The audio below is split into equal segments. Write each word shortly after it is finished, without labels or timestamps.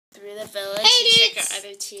through the village Hey, to check dudes. out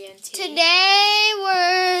other TNT. Today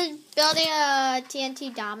we're building a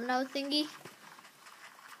TNT domino thingy.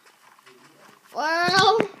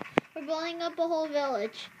 Well, we're blowing up a whole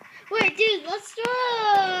village. Wait, dude, let's do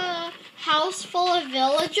a house full of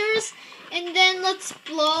villagers, and then let's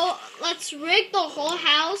rig the whole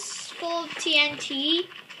house full of TNT.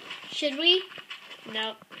 Should we?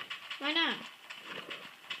 Nope. Why not?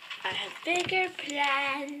 I have bigger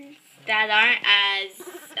plans that aren't as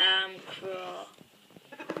cruel.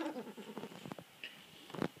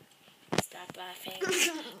 Stop laughing.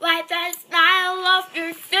 Wipe that smile off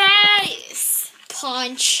your face.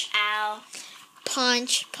 Punch, Ow.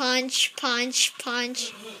 punch, punch, punch,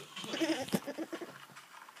 punch.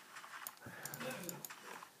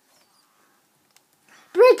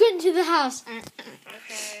 Break into the house.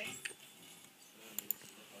 Okay.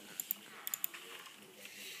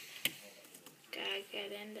 Gotta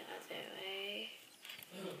get in the other way.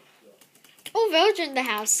 Oh, villager in the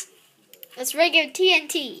house. Let's rig a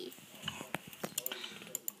TNT.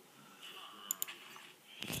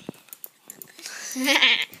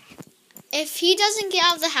 If he doesn't get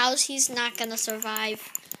out of the house, he's not gonna survive.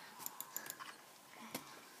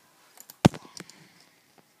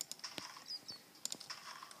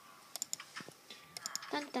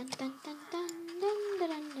 Dun, dun, dun, dun, dun, dun, dun,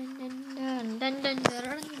 dun, dun, dun, dun, dun,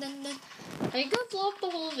 dun, dun. Are you gonna blow up the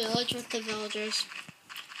whole village with the villagers?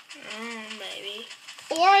 Maybe.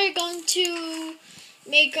 Or are you going to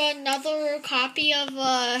make another copy of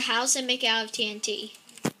a house and make it out of TNT?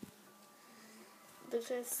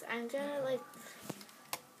 Because I'm gonna like.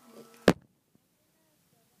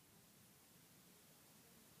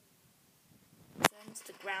 Sends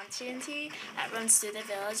the ground TNT that runs through the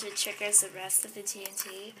village, which triggers the rest of the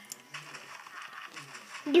TNT.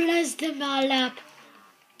 Bless them all up.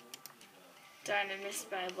 Darn, I missed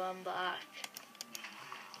by one block.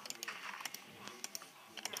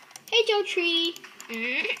 Hey, Joe Tree.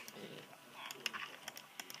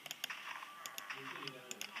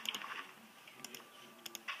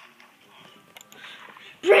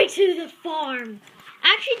 Break to the farm.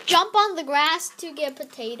 Actually, jump on the grass to get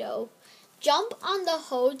potato. Jump on the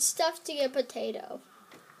hoed stuff to get potato.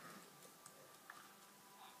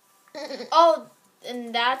 Oh,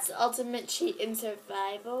 and that's ultimate cheat in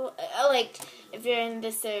survival. Like if you're in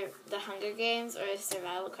the Hunger Games or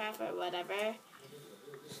Survival Craft or whatever.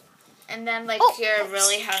 And then, like, you're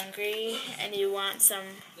really hungry and you want some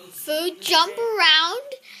food, jump around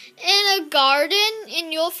in a garden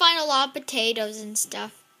and you'll find a lot of potatoes and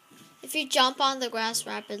stuff. If you jump on the grass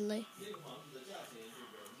rapidly.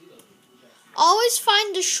 Always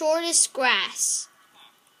find the shortest grass.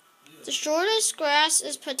 The shortest grass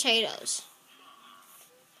is potatoes.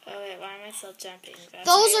 Oh, wait, why am I still jumping?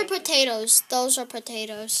 Those are potatoes. Those are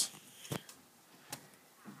potatoes.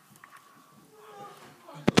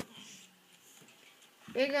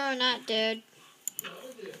 Bigger or not, dude?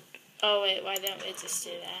 Oh, wait, why don't we just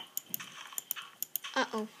do that?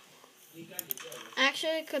 Uh-oh.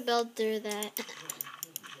 Actually, we could build through that.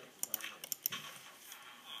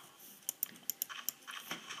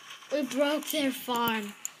 We broke their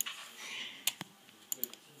farm.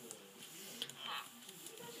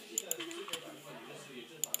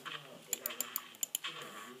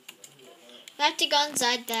 We have to go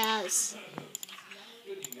inside the house.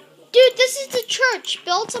 Dude, this is the church.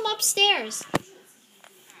 Build some upstairs.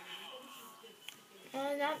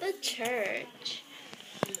 Oh, not the church.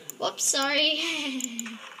 Whoops, sorry.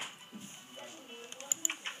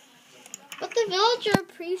 But the villager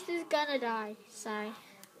priest is gonna die. Sorry.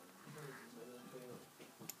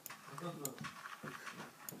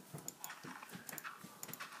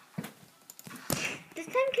 This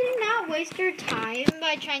time, can you not waste your time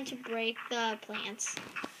by trying to break the plants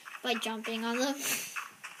by jumping on them?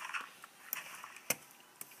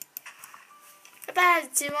 Dad,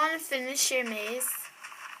 do you want to finish your maze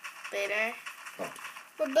later?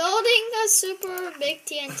 We're building a super big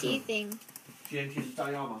TNT thing. TNT 是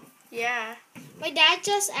炸药吗？ Yeah. My dad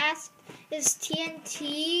just asked, is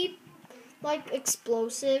TNT like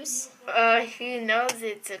explosives? He knows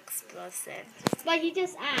it's explosive. But he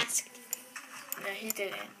just asked. No, he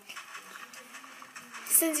didn't.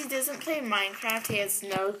 Since he doesn't play Minecraft, he has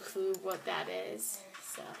no clue what that is.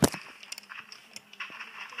 So,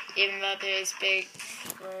 even though there's big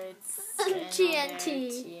words TNT.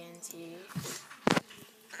 TNT.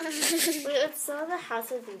 Wait, let's saw the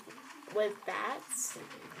house with bats.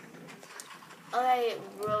 Oh, I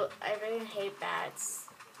really hate bats.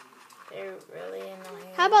 They're really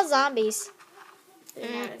annoying. How about zombies? They're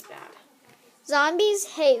not as bad. Zombies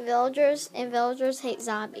hate villagers, and villagers hate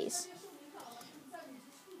zombies.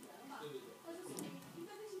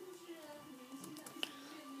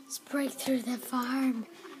 Let's break through the farm.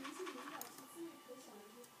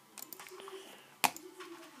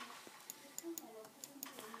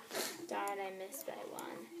 Darn, I missed by one.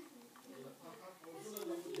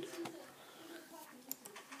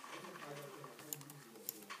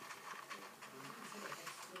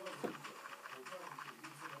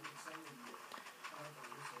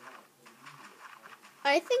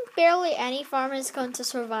 I think barely any farm is going to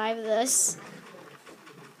survive this.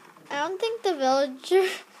 I don't think the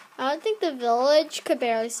village could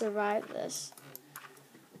barely survive this.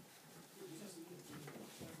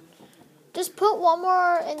 Just put one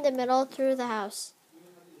more in the middle through the house.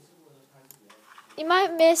 You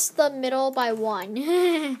might miss the middle by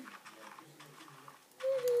one.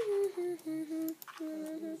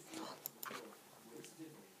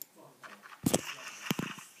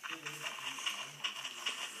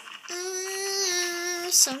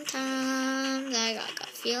 Sometimes I got gut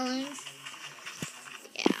feeling.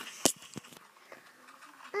 Yeah.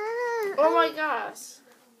 Oh my gosh.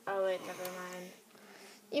 Oh wait, never mind.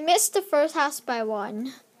 You missed the first house by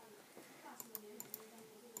one.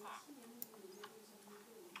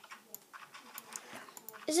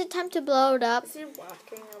 Is it time to blow it up? Is he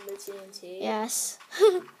walking on the TNT? Yes.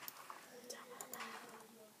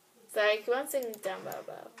 Sorry, come on, sing Dumb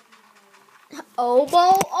Bobo.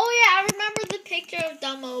 Oboe? Oh yeah, I remember the picture of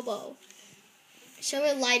Dumb Oboe. Shall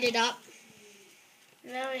we light it up?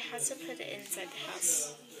 No, we have to put it inside the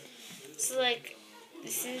house. So like,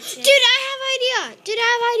 this is Dude, I have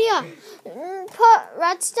idea. Put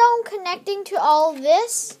redstone connecting to all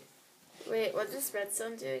this. Wait, what does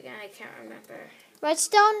redstone do again? I can't remember.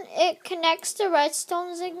 Redstone, it connects the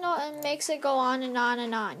redstone signal and makes it go on and on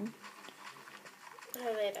and on.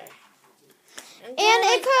 Oh, later. And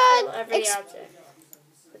it could every object.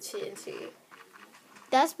 The TNT.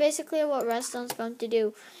 That's basically what redstone's going to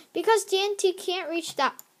do. Because TNT can't reach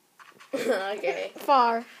that Okay.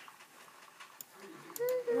 far.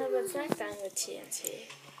 No, but it's not done with TNT.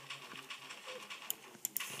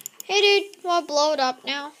 Hey dude, we'll blow it up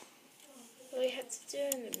now. We have to do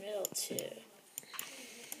it in the middle too.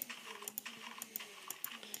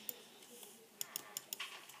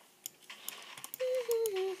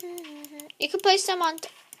 You can place them on.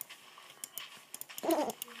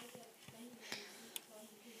 Oh.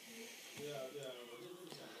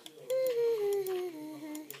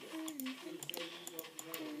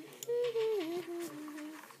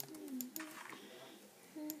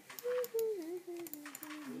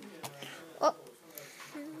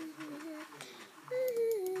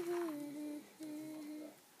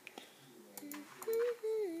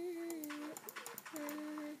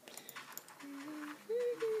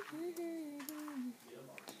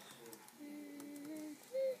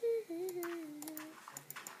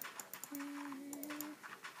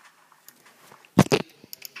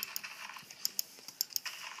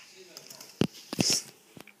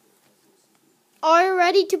 Are you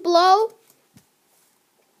ready to blow?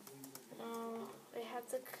 No, we have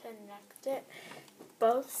to connect it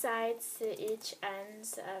both sides to each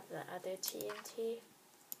ends of the other TNT.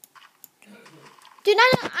 Dude,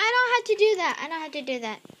 I don't have to do that. I don't have to do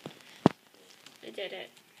that. We did it.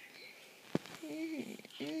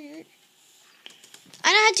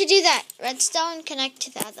 I don't have to do that. Redstone connect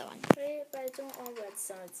to the other one. Wait, but I don't want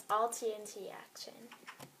redstone. It's all TNT action.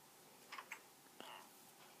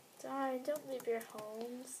 Darn, don't leave your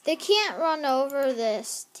homes. They can't run over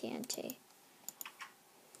this TNT.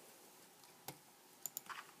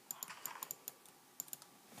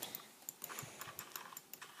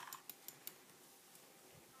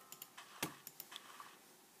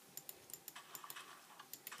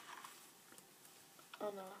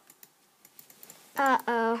 Oh no.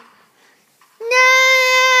 Uh-oh.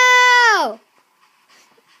 No!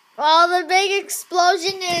 Well, the big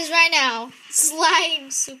explosion is right now. It's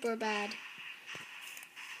lagging super bad.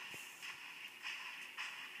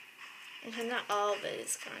 And not all of it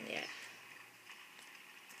is gone yet.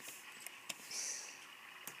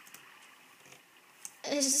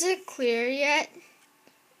 Is it clear yet?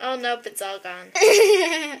 Oh nope, it's all gone.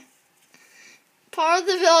 Part of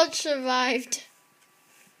the village survived.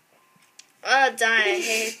 Oh darn, I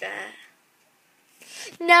hate that.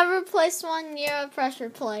 Never place one near a pressure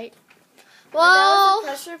plate. That Well,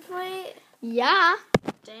 was a pressure plate? yeah.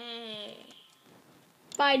 Dang.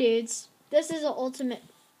 Bye, dudes. This is an ultimate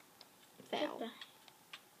fail. Goodbye.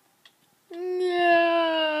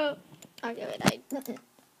 No. Okay, wait.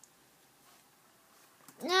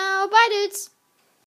 No, bye, dudes.